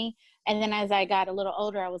for me. And then as I got a little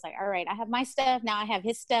older, I was like, all right, I have my stuff. Now I have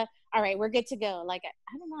his stuff. All right, we're good to go. Like,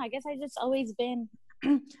 I don't know. I guess I just always been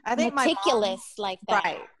I think meticulous like that.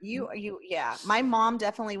 Right. Yeah. My mom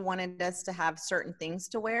definitely wanted us to have certain things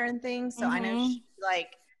to wear and things. So I know she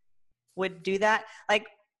would do that. Like,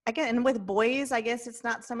 again, and with boys, I guess it's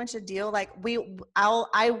not so much a deal. Like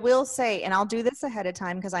I will say, and I'll do this ahead of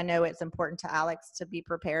time because I know it's important to Alex to be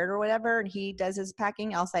prepared or whatever. And he does his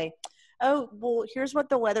packing. I'll say, oh, well, here's what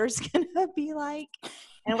the weather's going to be like.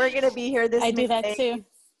 And we're going to be here this I do that many too. days.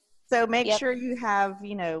 So make Yep. sure you have,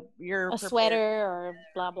 your A sweater or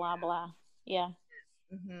blah, blah, blah. Yeah.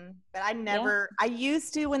 But I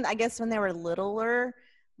used to, when they were littler,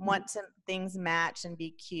 want to things match and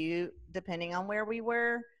be cute depending on where we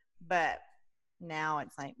were. But now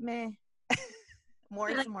it's like, meh. It's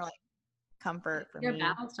more like comfort for your me.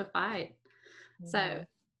 battles to fight. So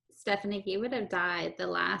Stephanie, you would have died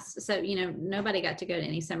nobody got to go to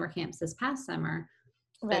any summer camps this past summer.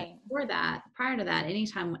 Right. But prior to that,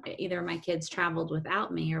 anytime either my kids traveled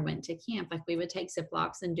without me or went to camp, like we would take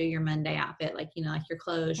Ziplocs and do your Monday outfit, like your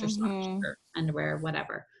clothes, your socks, your underwear,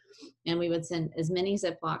 whatever. And we would send as many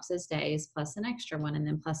Ziplocs as days, plus an extra one, and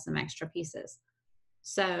then plus some extra pieces.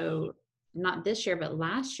 So not this year, but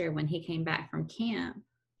last year when he came back from camp,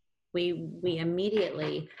 we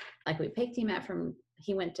immediately, we picked him up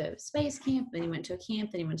he went to space camp, then he went to a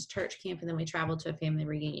camp, then he went to church camp, and then we traveled to a family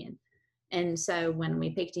reunion. And so when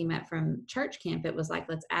we picked him up from church camp, it was like,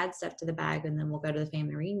 let's add stuff to the bag and then we'll go to the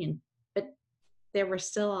family reunion. But there were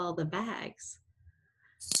still all the bags.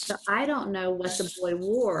 So I don't know what the boy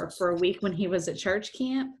wore for a week when he was at church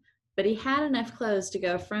camp, but he had enough clothes to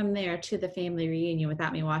go from there to the family reunion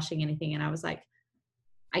without me washing anything. And I was like,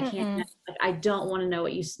 I can't, I don't want to know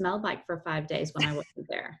what you smelled like for 5 days when I wasn't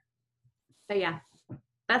there. So yeah.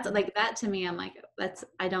 That's that to me. I'm like,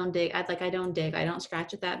 I don't dig. I don't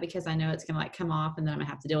scratch at that because I know it's going to come off and then I'm gonna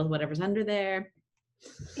have to deal with whatever's under there.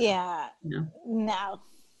 Yeah. No. No.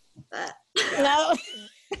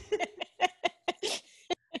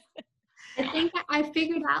 I think I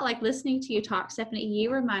figured out, listening to you talk, Stephanie,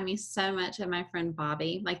 you remind me so much of my friend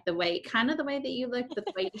Bobby, the way that you look, but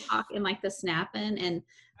the way you talk and the snapping, and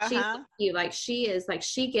she's like you,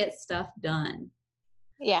 she gets stuff done.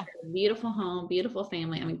 Yeah. Beautiful home, beautiful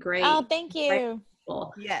family. I mean, great. Oh, thank you.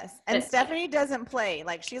 Yes. And Stephanie doesn't play.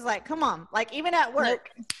 She's like, come on. Even at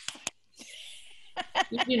work. Nope.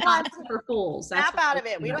 You do not for fools. Snap out of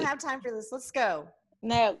it. We don't have time for this. Let's go.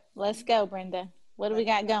 No, let's go, Brenda. What do we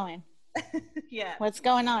got going? Yeah. What's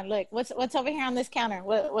going on? Look, what's over here on this counter?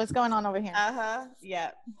 What's going on over here?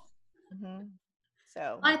 Yeah.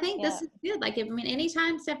 So I think this is good.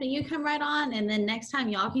 Anytime, Stephanie, you come right on, and then next time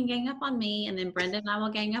y'all can gang up on me, and then Brenda and I will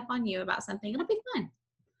gang up on you about something. It'll be fun.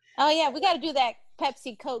 Oh yeah, we got to do that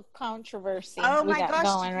Pepsi Coke controversy. Oh we my got gosh,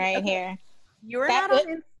 going right here. You're not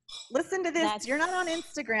on. Listen to this. You're not on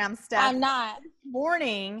Instagram, Steph. I'm not. This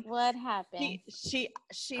morning. What happened? She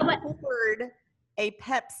poured a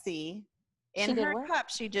Pepsi in her cup.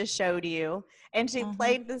 She just showed you, and she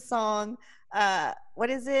played the song. What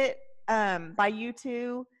is it? By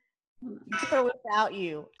U2, With or Without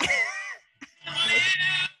You.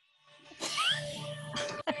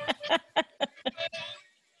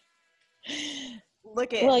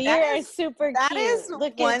 Look at. Well, you're super cute. That is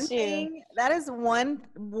Look one at thing. you. That is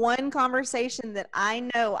one conversation that I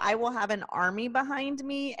know I will have an army behind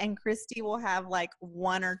me, and Christy will have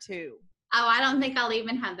one or two. Oh, I don't think I'll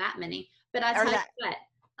even have that many. But I tell you what,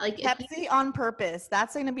 Pepsi on purpose.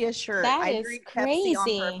 That's going to be a shirt. That I is drink crazy.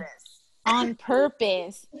 Pepsi on purpose. On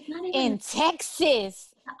purpose in Texas.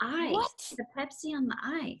 The ice. What? The Pepsi on the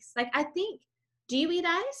ice. I think. Do you eat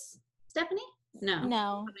ice, Stephanie?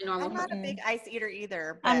 No. I'm not a big ice eater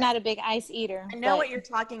either. I'm not a big ice eater. I know what you're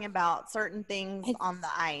talking about. Certain things on the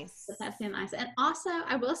ice. The Pepsi on the ice. And also,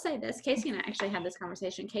 I will say this. Casey and I actually had this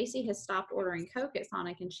conversation. Casey has stopped ordering Coke at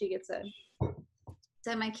Sonic, and she gets a.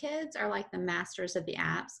 So my kids are the masters of the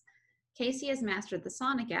apps. Casey has mastered the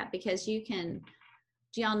Sonic app because you can.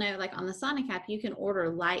 Do y'all know, on the Sonic app, you can order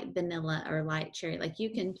light vanilla or light cherry. You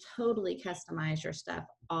can totally customize your stuff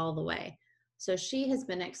all the way. So she has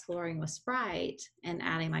been exploring with Sprite and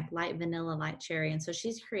adding light vanilla, light cherry. And so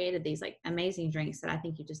she's created these amazing drinks that I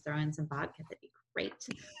think you just throw in some vodka. That'd be great.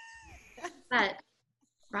 But,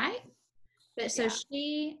 right? But so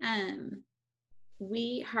she,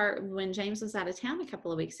 when James was out of town a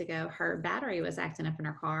couple of weeks ago, her battery was acting up in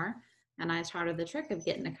her car. And I started the trick of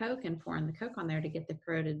getting a Coke and pouring the Coke on there to get the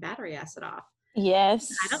corroded battery acid off.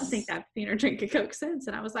 Yes. I don't think I've seen her drink a Coke since.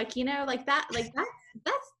 And I was that's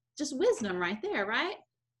just wisdom right there, right?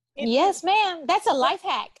 Yes, ma'am. That's a life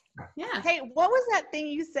hack. Yeah. Hey, what was that thing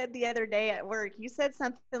you said the other day at work? You said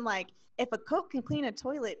something like, if a Coke can clean a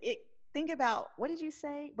toilet, think about, what did you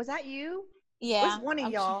say? Was that you? Yeah. It was one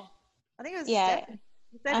of y'all. I think it was Stephanie.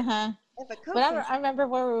 You said if a Coke But I remember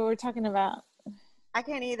what we were talking about. I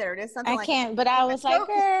can't either. There's something I can't, but I was like, Coke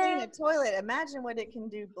can clean a toilet. Imagine what it can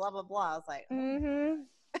do, blah, blah, blah. I was like,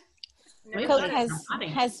 Coke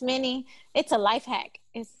has many, it's a life hack.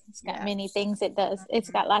 It's got many things it does. It's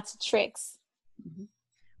got lots of tricks.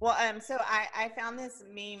 Well, so I found this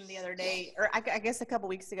meme the other day, or I guess a couple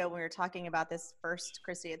weeks ago when we were talking about this first,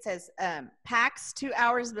 Christy. It says, packs 2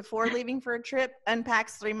 hours before leaving for a trip,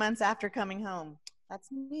 unpacks 3 months after coming home.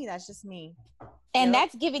 That's me. That's just me. And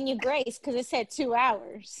that's giving you grace because it said 2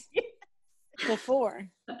 hours before.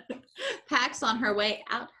 Packs on her way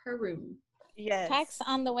out her room. Yes. Packs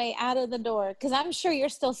on the way out of the door because I'm sure you're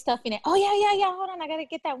still stuffing it. Oh, yeah. Hold on. I got to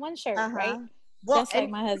get that one shirt, right? Well, just like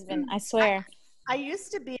my husband. I swear. I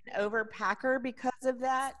used to be an overpacker because of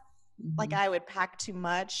that. Mm-hmm. Like I would pack too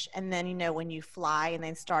much. And then, when you fly and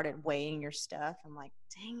they started weighing your stuff, I'm like,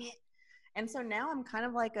 dang it. And so now I'm kind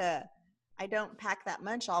of like I don't pack that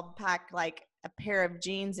much. I'll pack like a pair of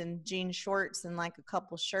jeans and jean shorts and like a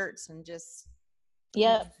couple shirts and just.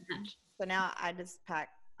 Yep. So now I just pack.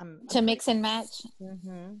 To mix and match.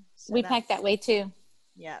 Mm-hmm. So we pack that way too.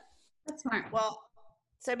 Yeah. That's smart. Well,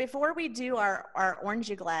 so before we do our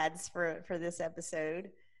Orangey Glads for this episode,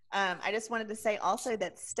 I just wanted to say also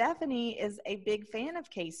that Stephanie is a big fan of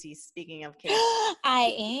Casey. Speaking of Casey.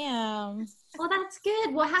 I am. Well, that's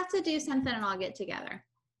good. We'll have to do something and all get together.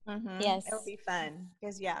 Mm-hmm. Yes. It'll be fun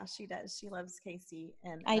because, she does. She loves Casey.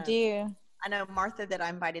 And I do. I know Martha that I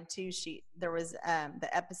invited to, there was the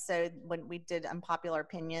episode when we did Unpopular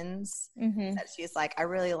Opinions that she's like, I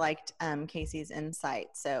really liked Casey's insight.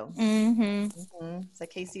 So, so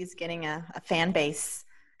Casey's getting a fan base.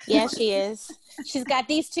 Yeah, she is. She's got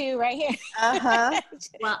these two right here.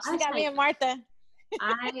 Well, she got me and Martha.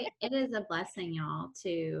 It is a blessing, y'all,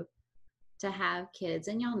 to have kids,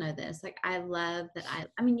 and y'all know this. Like, I love that.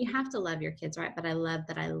 I mean, you have to love your kids, right? But I love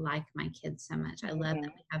that I like my kids so much. I love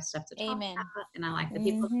that we have stuff to talk about, and I like the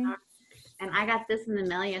people to talk. And I got this in the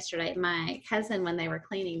mail yesterday. My cousin, when they were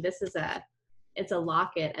cleaning, it's a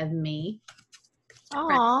locket of me.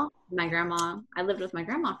 Aww. My grandma. I lived with my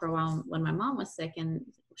grandma for a while when my mom was sick, and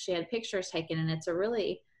she had pictures taken, and it's a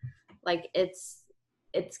really, like,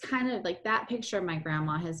 it's kind of like that picture of my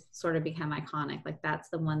grandma has sort of become iconic. Like that's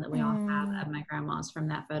the one that we all have of my grandma's from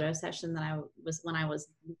that photo session that when I was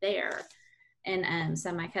there. And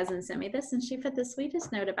so my cousin sent me this, and she put the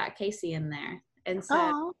sweetest note about Casey in there. And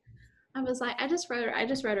so I was like, I just wrote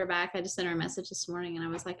her back. I just sent her a message this morning, and I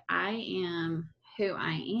was like, I am who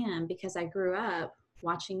I am because I grew up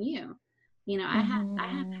watching you. I have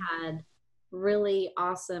had really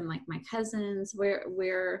awesome, like my cousins,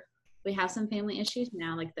 we have some family issues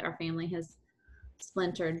now, like our family has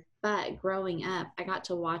splintered, but growing up, I got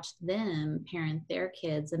to watch them parent their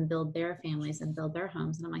kids and build their families and build their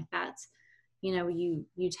homes. And I'm like, that's, you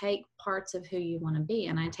take parts of who you want to be.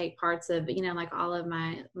 And I take parts of, like all of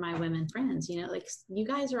my women friends, like you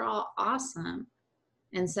guys are all awesome.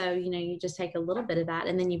 And so, you just take a little bit of that,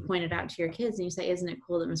 and then you point it out to your kids and you say, isn't it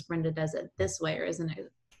cool that Miss Brenda does it this way? Or isn't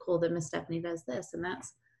it cool that Miss Stephanie does this? And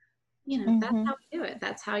that's, that's how we do it.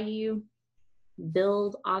 That's how you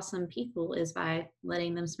build awesome people, is by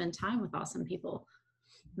letting them spend time with awesome people.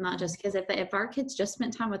 Not just because if our kids just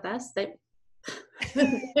spent time with us,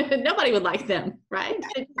 nobody would like them, right?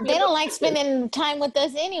 They don't like spending time with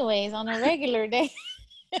us anyways on a regular day.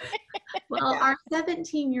 Well, our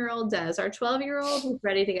 17-year-old does. Our 12-year-old is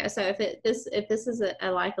ready to go. So if this is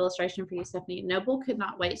a life illustration for you, Stephanie, Noble could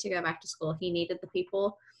not wait to go back to school. He needed the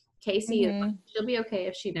people. Casey is like, she'll be okay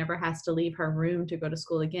if she never has to leave her room to go to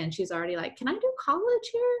school again. She's already like, can I do college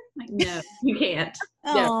here? I'm like, no, you can't.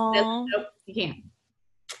 No, you can't.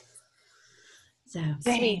 So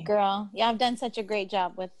sweet girl. Y'all have done such a great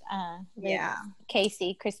job with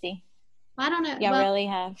Casey, Christy. Well, I don't know. Y'all really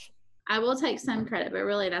have. I will take some credit, but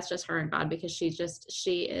really that's just her and God, because she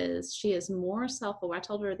is more self-aware. I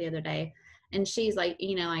told her the other day, and she's like,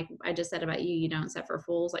 like I just said about you, you don't suffer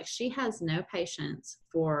fools. Like she has no patience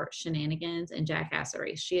for shenanigans and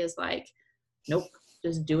jackassery. She is like, nope,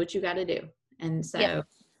 just do what you got to do. And so,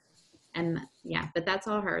 but that's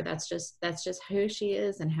all her. That's just who she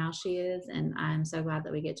is and how she is. And I'm so glad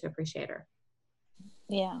that we get to appreciate her.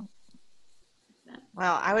 Yeah.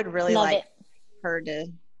 Well, I would really like her to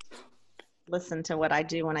listen to what I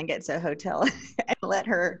do when I get to a hotel and let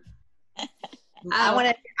her. I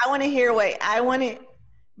want to hear what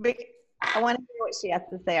she has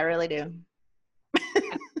to say. I really do.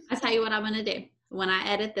 I'll tell you what I'm going to do. When I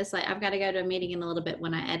edit this, like I've got to go to a meeting in a little bit.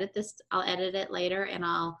 When I edit this, I'll edit it later and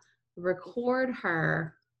I'll record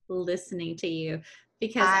her listening to you,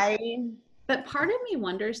 but part of me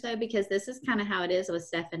wonders though, because this is kind of how it is with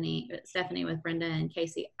Stephanie with Brenda and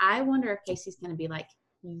Casey. I wonder if Casey's going to be like,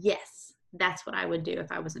 yes, that's what I would do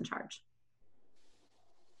if I was in charge.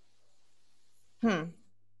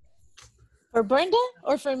 For Brenda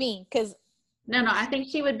or for me? Because no, I think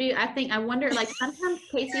she would be. I wonder. Like sometimes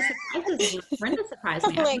Casey surprises me. Brenda surprised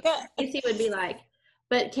me. Oh my God. Casey would be like,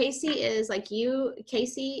 But Casey is like you,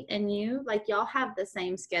 Casey and you, like y'all have the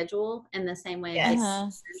same schedule in the same way.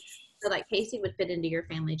 Yes. So like Casey would fit into your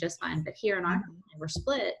family just fine. But here in our family, we're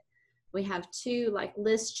split. We have 2 like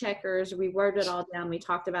list checkers. We wrote it all down. We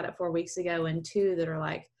talked about it 4 weeks ago, and 2 that are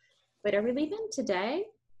like, wait, are we leaving today?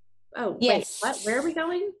 Oh, Yes. wait, what? Where are we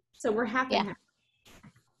going? So we're half and half.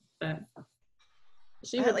 But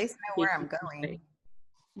she I would at least know where I'm going.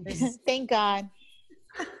 Thank God.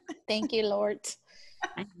 Thank you, Lord.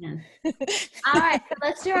 Amen. All right, so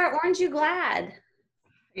let's do our Orange You Glad.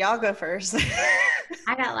 Y'all go first.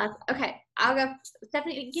 I got lots. Okay, I'll go.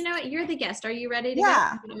 Stephanie, you know what? You're the guest. Are you ready to go?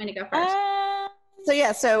 Yeah. You want me to go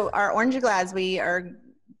first? So our Orange You Glads, we are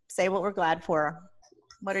say what we're glad for.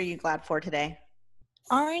 What are you glad for today?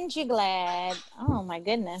 Aren't you glad? Oh my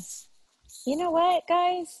goodness. You know what,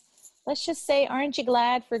 guys? Let's just say, aren't you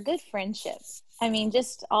glad for good friendships? I mean,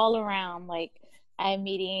 just all around. Like, I'm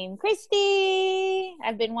meeting Christy.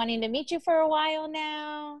 I've been wanting to meet you for a while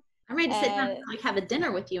now. I'm ready to sit down and like have a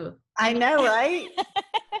dinner with you. I know, right?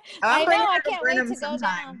 I know. I can't wait to go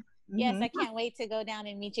down. Mm-hmm. Yes, I can't wait to go down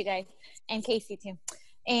and meet you guys, and Casey too.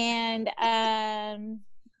 And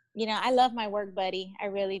you know, I love my work buddy. I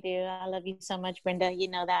really do. I love you so much, Brenda. You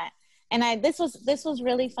know that. And this was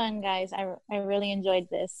really fun, guys. I really enjoyed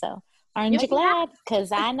this. So aren't you glad?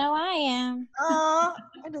 Because I know I am. Oh,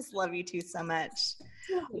 I just love you two so much.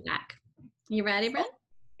 Back. You ready, Brenda?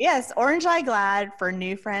 Yes, Orange I Glad for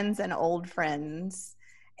new friends and old friends.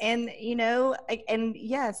 And, you know, and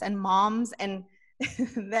yes, and moms, and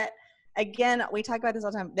that, again, we talk about this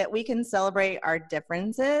all the time, that we can celebrate our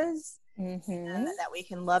differences, and that we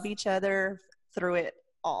can love each other through it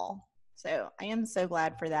all. So I am so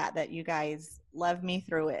glad for that you guys love me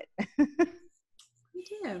through it. Me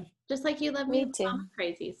too. Just like you love me too.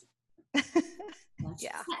 Crazies.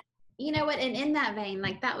 Yeah. You know what? And in that vein,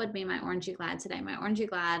 like that would be my Orange You Glad today. My Orange You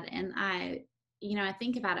Glad. And I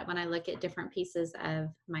think about it when I look at different pieces of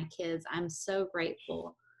my kids. I'm so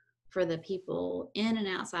grateful for the people in and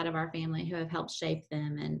outside of our family who have helped shape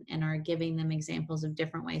them and are giving them examples of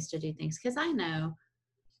different ways to do things. Because I know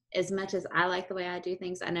as much as I like the way I do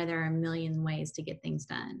things, I know there are a million ways to get things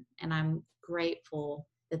done. And I'm grateful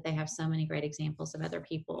that they have so many great examples of other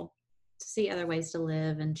people to see other ways to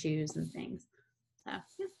live and choose and things. So,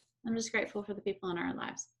 yeah. I'm just grateful for the people in our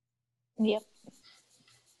lives. Yep.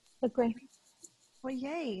 Agree. Well,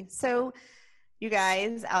 yay. So you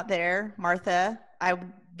guys out there, Martha,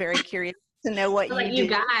 I'm very curious to know what you do. You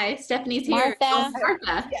guys, Stephanie's here.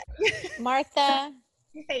 Martha. Martha.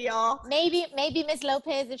 Hey, y'all. Maybe Miss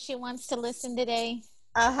Lopez, if she wants to listen today.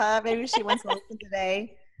 Maybe she wants to listen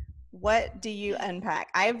today. What do you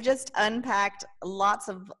unpack? I've just unpacked lots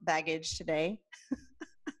of baggage today.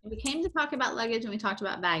 We came to talk about luggage and we talked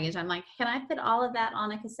about baggage. I'm like, can I fit all of that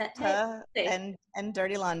on a cassette tape? And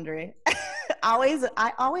dirty laundry. I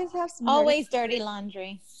always have some. Always dirty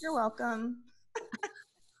laundry. You're welcome.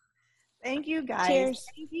 Thank you, guys. Cheers.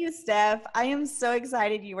 Thank you, Steph. I am so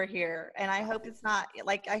excited you were here, and I hope it's not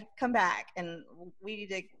like I come back and we need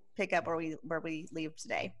to pick up where we leave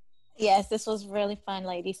today. Yes, this was really fun,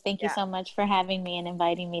 ladies. Thank you so much for having me and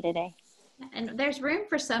inviting me today. And there's room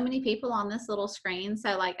for so many people on this little screen.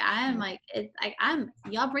 So like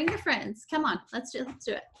y'all bring your friends. Come on, let's do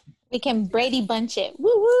it. We can Brady Bunch it.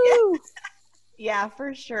 Woo woo. Yeah,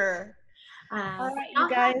 for sure. All right, you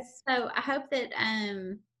guys. So I hope that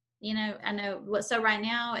I know what. So right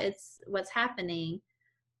now it's what's happening.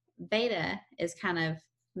 Beta is kind of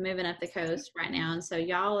moving up the coast right now, and so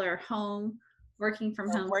y'all are home, working from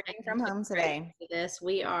home. Working from home today.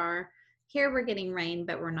 We are. Here we're getting rain,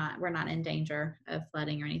 but we're not in danger of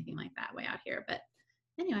flooding or anything like that way out here. But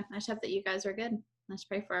anyway, I just hope that you guys are good. Let's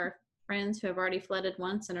pray for our friends who have already flooded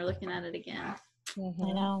once and are looking at it again. Mm-hmm.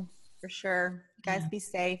 I know. For sure. You guys be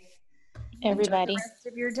safe. Everybody. Enjoy the rest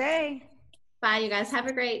of your day. Bye, you guys. Have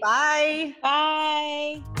a great. Bye.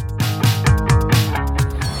 Bye.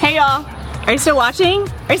 Hey, y'all. Are you still watching?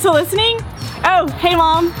 Are you still listening? Oh, hey,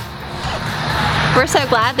 Mom. We're so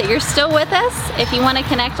glad that you're still with us. If you want to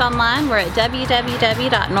connect online, we're at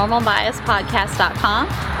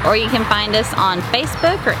www.normalbiaspodcast.com, or you can find us on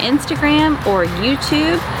Facebook or Instagram or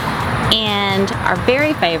YouTube. And our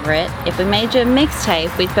very favorite, if we made you a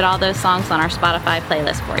mixtape, we'd put all those songs on our Spotify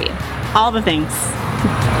playlist for you. All the things.